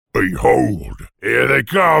Behold, here they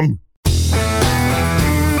come.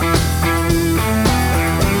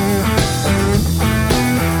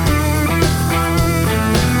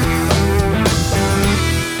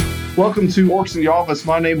 Welcome to Orcs in the Office.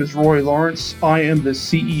 My name is Roy Lawrence. I am the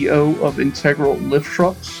CEO of Integral Lift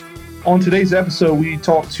Trucks. On today's episode, we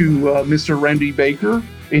talk to Mr. Randy Baker,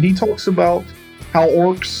 and he talks about how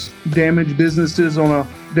orcs damage businesses on a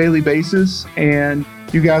daily basis. And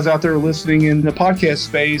you guys out there listening in the podcast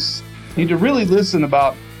space need to really listen.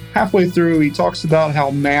 About halfway through, he talks about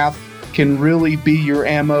how math can really be your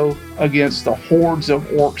ammo against the hordes of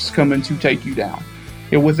orcs coming to take you down.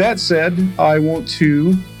 And with that said, I want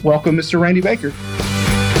to welcome Mr. Randy Baker.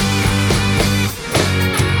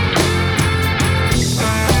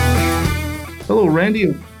 Hello, Randy,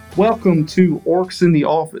 and welcome to Orcs in the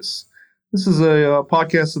Office. This is a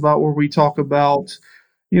podcast about where we talk about,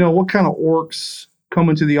 what kind of orcs come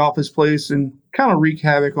into the office place and kind of wreak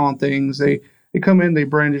havoc on things. They come in, they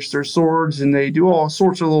brandish their swords, and they do all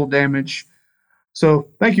sorts of little damage. So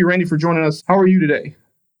thank you, Randy, for joining us. How are you today?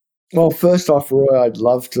 Well, first off, Roy, I'd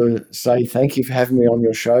love to say thank you for having me on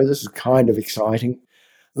your show. This is kind of exciting.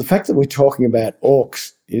 The fact that we're talking about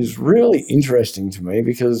orcs is really interesting to me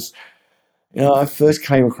because, I first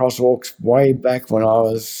came across orcs way back when I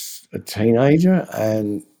was a teenager,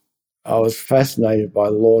 and I was fascinated by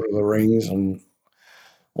Lord of the Rings and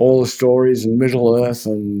all the stories in Middle-earth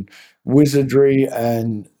and wizardry,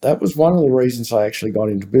 and that was one of the reasons I actually got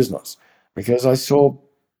into business, because I saw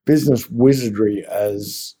business wizardry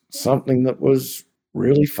as something that was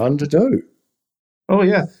really fun to do. Oh,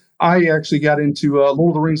 yeah. I actually got into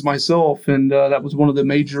Lord of the Rings myself, and that was one of the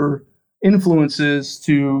major influences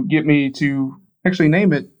to get me to actually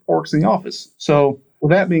name it Orcs in the Office. So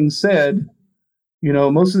with that being said,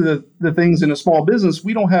 most of the things in a small business,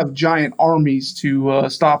 we don't have giant armies to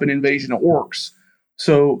stop an invasion of orcs.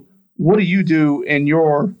 So what do you do in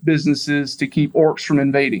your businesses to keep orcs from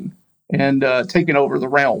invading and taking over the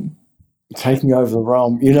realm? Taking over the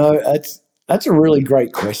realm, that's a really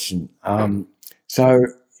great question. So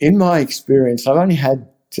in my experience, I've only had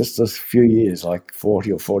just a few years, like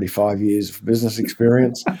 40 or 45 years of business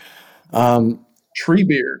experience.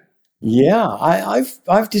 Treebeard. Yeah,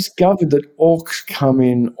 I've discovered that orcs come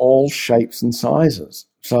in all shapes and sizes.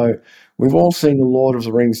 So we've all seen the Lord of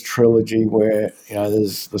the Rings trilogy where,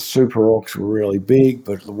 there's the super orcs were really big,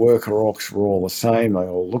 but the worker orcs were all the same. They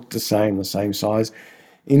all looked the same size.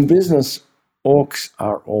 In business, orcs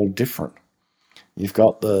are all different. You've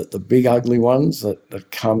got the big ugly ones that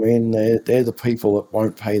come in. They're the people that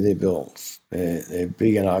won't pay their bills. They're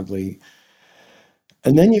big and ugly.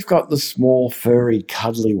 And then you've got the small, furry,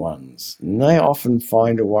 cuddly ones. And they often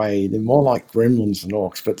find a way, they're more like gremlins than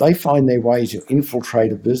orcs, but they find their way to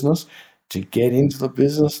infiltrate a business, to get into the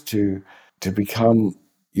business, to become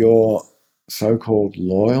your so-called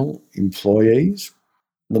loyal employees.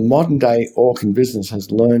 The modern-day orc in business has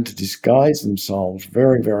learned to disguise themselves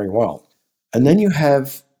very, very well. And then you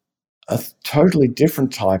have a totally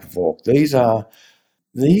different type of orc. These are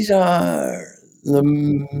the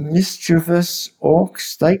mischievous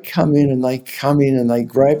orcs. They come in and they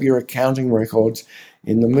grab your accounting records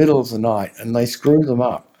in the middle of the night and they screw them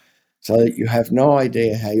up so that you have no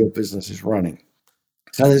idea how your business is running.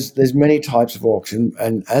 So there's many types of orcs.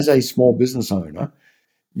 And as a small business owner,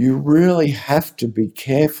 you really have to be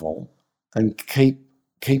careful and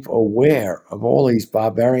keep aware of all these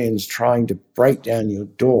barbarians trying to break down your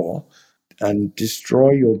door and destroy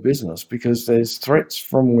your business, because there's threats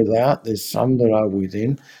from without, there's some that are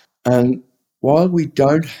within. And while we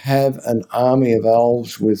don't have an army of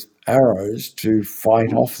elves with arrows to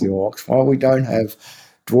fight off the orcs, while we don't have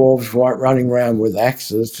dwarves running around with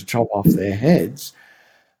axes to chop off their heads,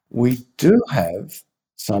 we do have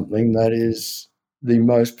something that is the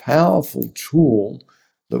most powerful tool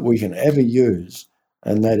that we can ever use,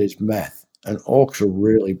 and that is math. And orcs are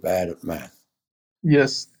really bad at math.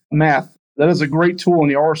 Yes, math. That is a great tool in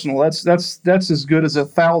the arsenal. That's as good as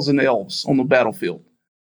 1,000 elves on the battlefield.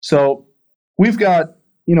 So we've got,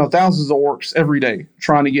 thousands of orcs every day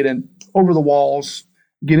trying to get in over the walls,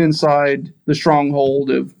 get inside the stronghold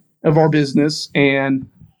of our business and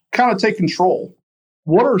kind of take control.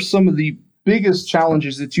 What are some of the biggest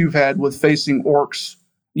challenges that you've had with facing orcs?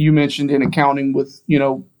 You mentioned in accounting with,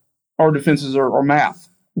 our defenses are math.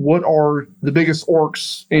 What are the biggest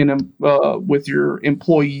orcs with your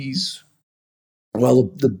employees?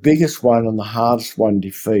 Well, the biggest one and the hardest one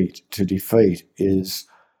to defeat is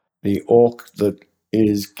the orc that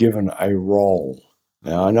is given a role.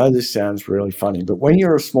 Now, I know this sounds really funny, but when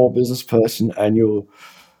you're a small business person and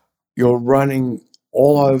you're running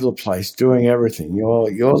all over the place doing everything.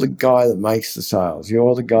 You're the guy that makes the sales.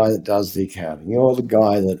 You're the guy that does the accounting. You're the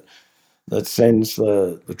guy that sends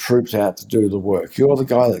the troops out to do the work. You're the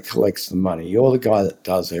guy that collects the money. You're the guy that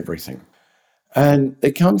does everything. And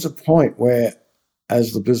there comes a point where,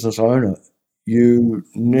 as the business owner, you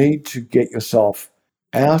need to get yourself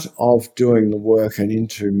out of doing the work and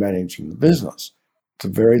into managing the business. It's a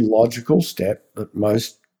very logical step that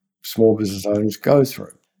most small business owners go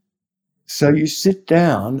through. So you sit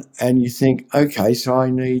down and you think, okay, so I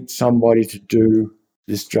need somebody to do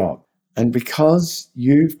this job. And because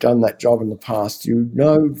you've done that job in the past, you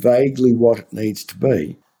know vaguely what it needs to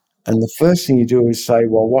be. And the first thing you do is say,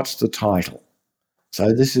 well, what's the title?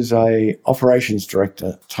 So this is a operations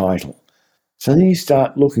director title. So then you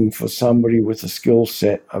start looking for somebody with the skill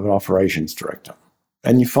set of an operations director.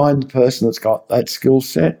 And you find the person that's got that skill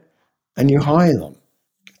set and you hire them.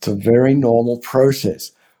 It's a very normal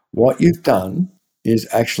process. What you've done is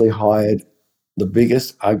actually hired the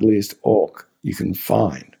biggest, ugliest orc you can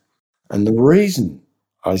find. And the reason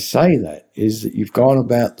I say that is that you've gone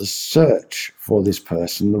about the search for this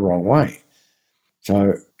person the wrong way.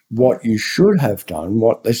 So what you should have done,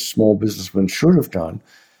 what this small businessman should have done,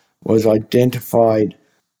 was identified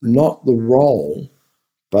not the role,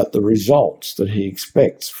 but the results that he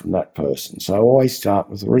expects from that person. So always start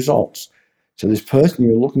with the results. So this person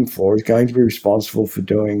you're looking for is going to be responsible for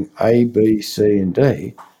doing A, B, C, and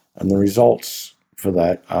D, and the results for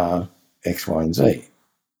that are X, Y, and Z.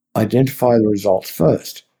 Identify the results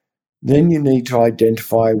first. Then you need to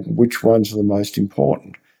identify which ones are the most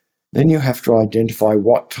important. Then you have to identify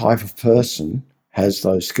what type of person has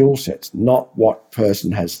those skill sets, not what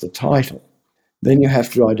person has the title. Then you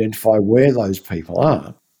have to identify where those people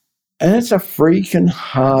are. And it's a freaking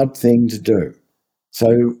hard thing to do.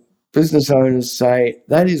 So business owners say,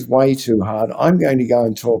 that is way too hard. I'm going to go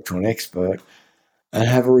and talk to an expert and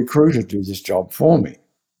have a recruiter do this job for me.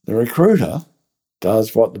 The recruiter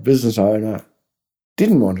does what the business owner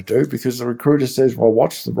didn't want to do because the recruiter says, well,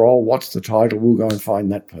 what's the role? What's the title? We'll go and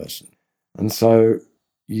find that person. And so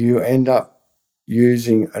you end up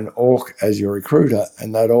using an orc as your recruiter,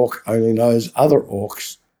 and that orc only knows other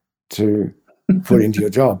orcs to put into your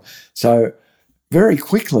job. So very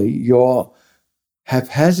quickly, your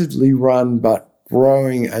haphazardly run but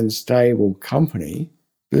growing and stable company,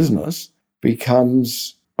 business,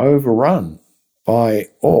 becomes overrun by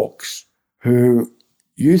orcs who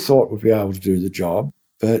you thought would be able to do the job,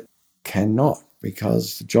 but cannot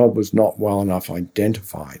because the job was not well enough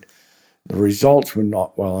identified. The results were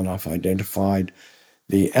not well enough identified.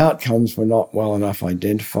 The outcomes were not well enough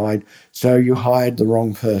identified. So you hired the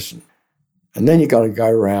wrong person. And then you got to go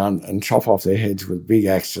around and chop off their heads with a big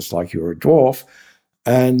axe just like you're a dwarf.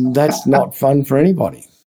 And that's not fun for anybody.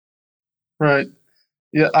 Right.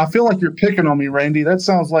 Yeah, I feel like you're picking on me, Randy. That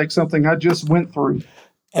sounds like something I just went through.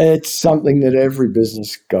 It's something that every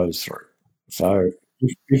business goes through. So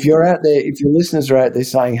if you're out there, if your listeners are out there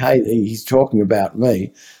saying, hey, he's talking about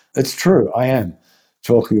me, it's true. I am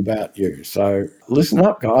talking about you. So listen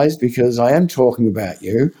up, guys, because I am talking about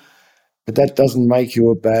you, but that doesn't make you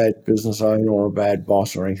a bad business owner or a bad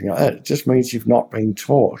boss or anything like that. It just means you've not been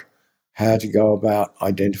taught how to go about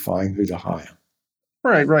identifying who to hire.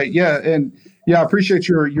 Right. Yeah. And yeah, I appreciate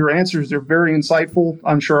your answers. They're very insightful.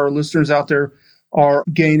 I'm sure our listeners out there are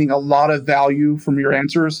gaining a lot of value from your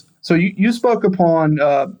answers. So you spoke upon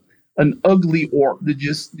an ugly orc,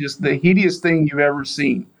 just the hideous thing you've ever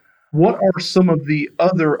seen. What are some of the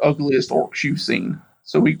other ugliest orcs you've seen?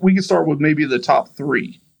 So we can start with maybe the top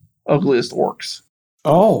 3 ugliest orcs.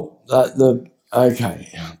 Oh,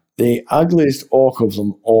 okay. The ugliest orc of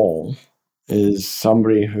them all is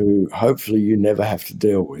somebody who hopefully you never have to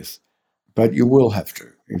deal with, but you will have to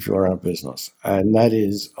if you're in a business, and that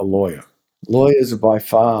is a lawyer. Lawyers are by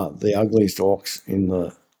far the ugliest orcs in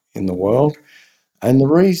the world, and the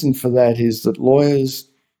reason for that is that lawyers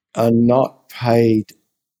are not paid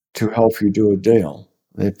to help you do a deal.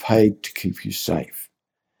 They're paid to keep you safe.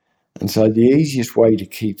 And so the easiest way to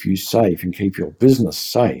keep you safe and keep your business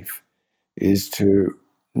safe is to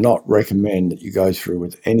not recommend that you go through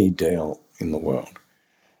with any deal in the world.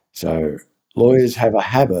 So lawyers have a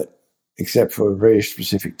habit, except for a very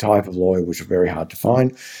specific type of lawyer, which are very hard to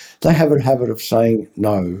find, they have a habit of saying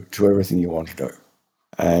no to everything you want to do.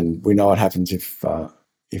 And we know what happens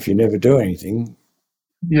if you never do anything.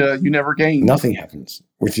 Yeah, you never gain. Nothing happens,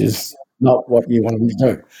 which is not what you want them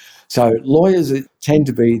to do. So lawyers tend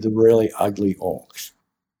to be the really ugly orcs.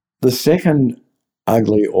 The second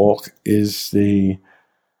ugly orc is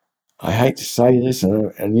I hate to say this,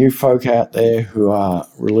 and you folk out there who are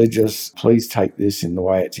religious, please take this in the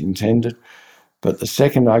way it's intended. But the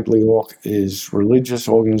second ugly orc is religious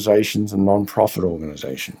organizations and non-profit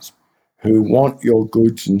organizations who want your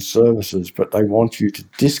goods and services, but they want you to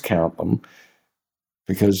discount them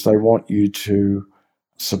because they want you to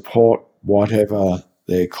support whatever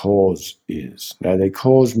their cause is. Now, their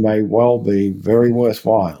cause may well be very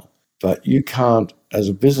worthwhile, but you can't, as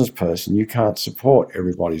a business person, you can't support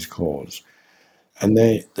everybody's cause. And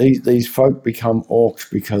these folk become orcs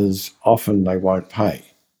because often they won't pay.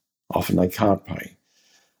 Often they can't pay.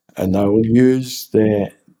 And they will use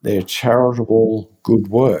their charitable good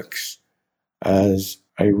works as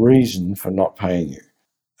a reason for not paying you.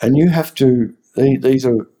 And you have to, these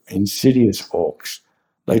are insidious orcs.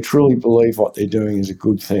 They truly believe what they're doing is a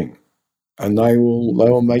good thing. And they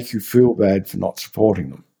will make you feel bad for not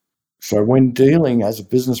supporting them. So when dealing as a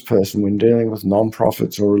business person, when dealing with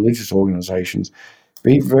non-profits or religious organizations,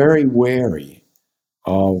 be very wary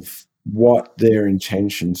of what their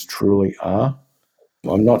intentions truly are.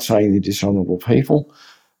 I'm not saying they're dishonourable people,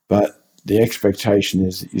 but the expectation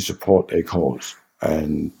is that you support their cause,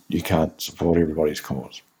 and you can't support everybody's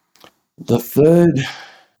cause. The third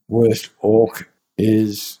worst orc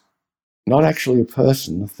is not actually a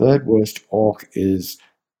person. The third worst orc is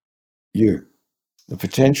you. The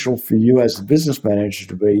potential for you as the business manager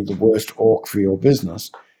to be the worst orc for your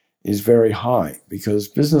business is very high, because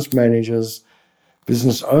business managers,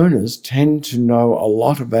 business owners tend to know a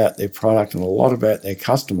lot about their product and a lot about their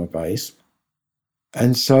customer base.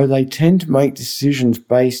 And so they tend to make decisions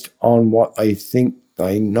based on what they think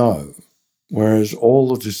they know, whereas all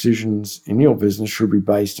the decisions in your business should be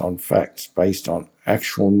based on facts, based on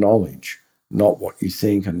actual knowledge, not what you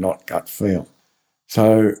think and not gut feel.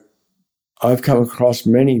 So I've come across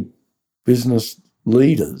many business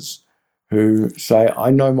leaders who say, I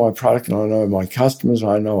know my product and I know my customers,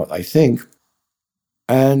 and I know what they think.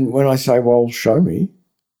 And when I say, well, show me,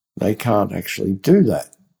 they can't actually do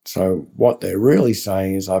that. So what they're really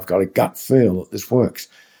saying is, I've got a gut feel that this works.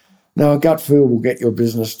 Now, a gut feel will get your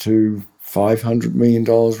business to $500 million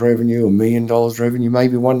revenue, $1 million revenue,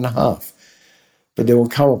 maybe 1.5. But there will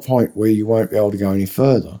come a point where you won't be able to go any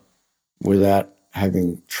further without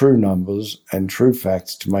having true numbers and true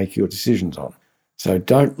facts to make your decisions on. So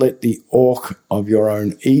don't let the orc of your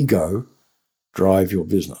own ego drive your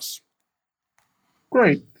business.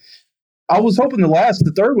 Great. I was hoping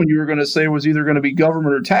the third one you were going to say was either going to be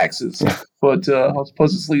government or taxes, but I was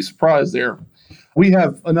pleasantly surprised there. We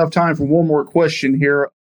have enough time for one more question here.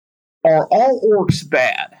 Are all orcs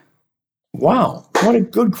bad? Wow, what a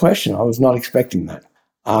good question. I was not expecting that.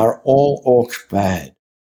 Are all orcs bad?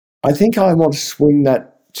 I think I want to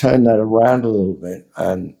turn that around a little bit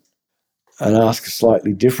and ask a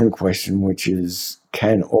slightly different question, which is,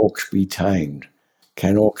 can orcs be tamed?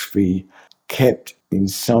 Can orcs be kept on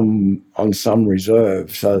some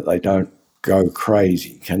reserve so that they don't go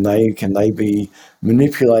crazy? Can they be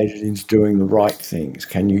manipulated into doing the right things?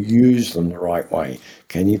 Can you use them the right way?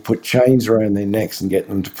 Can you put chains around their necks and get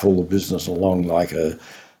them to pull the business along like a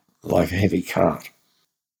heavy cart?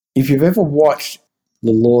 If you've ever watched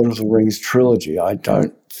the Lord of the Rings trilogy, I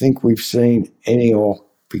don't think we've seen any orc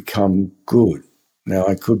become good. Now,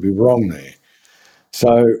 I could be wrong there.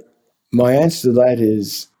 So my answer to that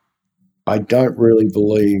is, I don't really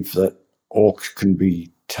believe that orcs can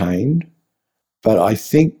be tamed, but I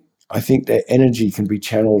think their energy can be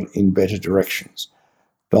channeled in better directions.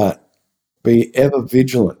 But be ever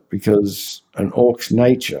vigilant, because an orc's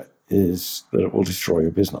nature is that it will destroy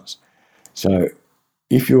your business. So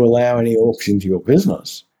if you allow any orcs into your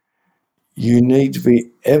business, you need to be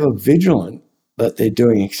ever vigilant that they're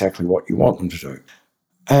doing exactly what you want them to do.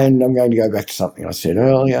 And I'm going to go back to something I said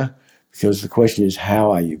earlier, because the question is,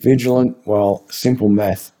 how are you vigilant? Well, simple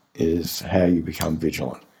math is how you become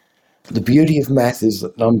vigilant. The beauty of math is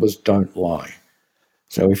that numbers don't lie.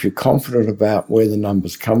 So if you're confident about where the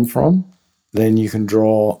numbers come from, then you can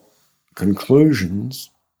draw conclusions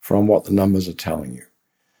from what the numbers are telling you.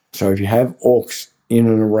 So if you have orcs in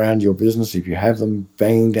and around your business, if you have them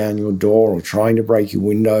banging down your door or trying to break your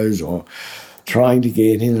windows or trying to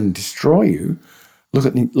get in and destroy you, look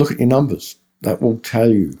at your numbers. That will tell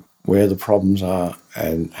you where the problems are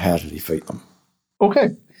and how to defeat them. Okay.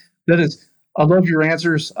 I love your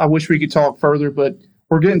answers. I wish we could talk further, but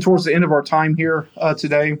we're getting towards the end of our time here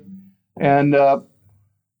today. And I'd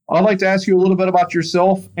like to ask you a little bit about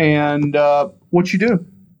yourself and what you do.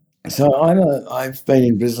 So I've been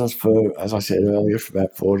in business for, as I said earlier, for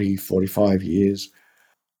about 40, 45 years.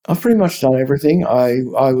 I've pretty much done everything.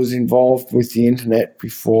 I was involved with the internet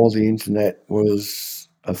before the internet was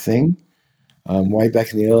a thing. Way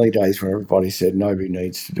back in the early days when everybody said nobody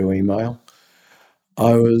needs to do email.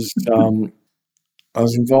 I was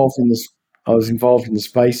involved in this. I was involved in the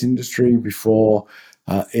space industry before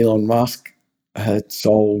Elon Musk had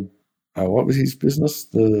sold, what was his business?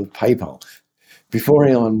 The PayPal. Before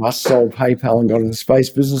Elon Musk sold PayPal and got in the space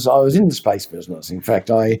business, I was in the space business. In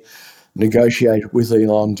fact, I negotiated with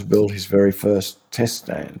Elon to build his very first test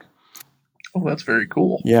stand. Oh, that's very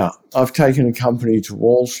cool. Yeah. I've taken a company to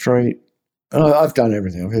Wall Street. And I've done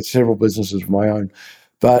everything. I've had several businesses of my own.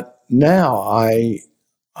 But now I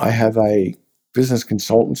have a business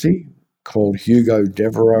consultancy called Hugo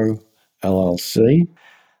Devereaux LLC.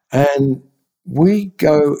 And we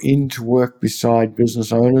go into work beside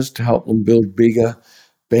business owners to help them build bigger,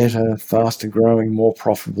 better, faster growing, more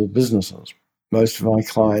profitable businesses. Most of my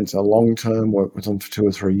clients are long-term, work with them for 2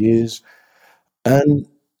 or 3 years. And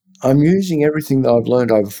I'm using everything that I've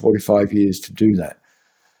learned over 45 years to do that.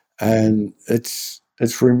 And it's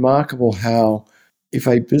remarkable how if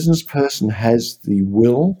a business person has the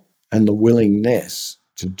will and the willingness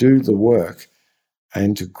to do the work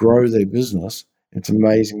and to grow their business, it's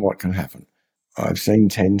amazing what can happen. I've seen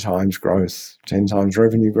 10 times growth, 10 times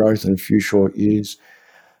revenue growth in a few short years.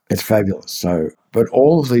 It's fabulous. So, but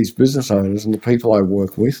all of these business owners and the people I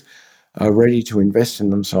work with are ready to invest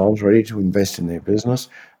in themselves, ready to invest in their business,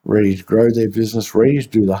 ready to grow their business, ready to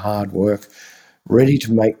do the hard work, ready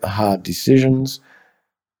to make the hard decisions.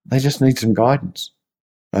 They just need some guidance.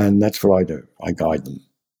 And that's what I do. I guide them.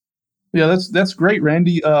 Yeah, that's great,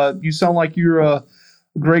 Randy. You sound like you're a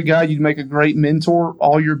great guy. You'd make a great mentor,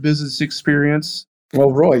 all your business experience.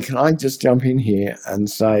 Well, Roy, can I just jump in here and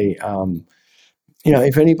say,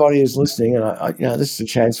 if anybody is listening, and this is a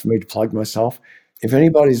chance for me to plug myself. If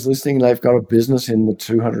anybody's listening, they've got a business in the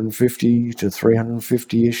 250 to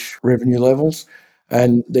 350-ish revenue levels,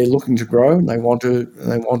 and they're looking to grow, and they want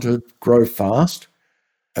to grow fast,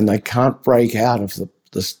 and they can't break out of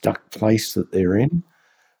the stuck place that they're in.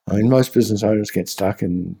 I mean, most business owners get stuck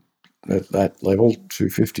in that level,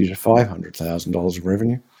 $250,000 to $500,000 of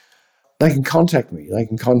revenue. They can contact me. They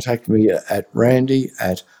can contact me at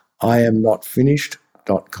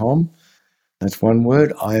randy@iamnotfinished.com. That's one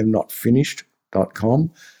word,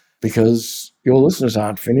 iamnotfinished.com, because your listeners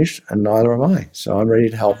aren't finished and neither am I. So I'm ready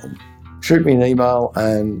to help them. Shoot me an email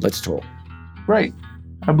and let's talk. Great.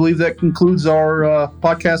 I believe that concludes our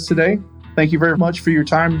podcast today. Thank you very much for your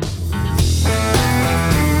time.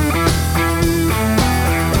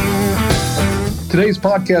 Today's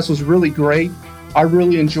podcast was really great. I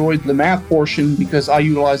really enjoyed the math portion because I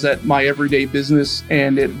utilize that in my everyday business,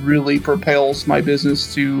 and it really propels my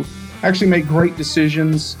business to actually make great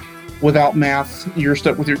decisions. Without math, you're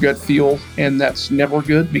stuck with your gut feel, and that's never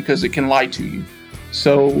good because it can lie to you.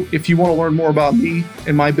 So if you want to learn more about me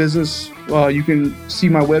and my business, you can see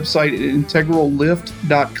my website at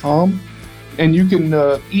integrallift.com, and you can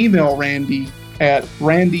email Randy at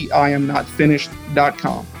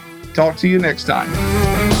randy@iamnotfinished.com. Talk to you next time.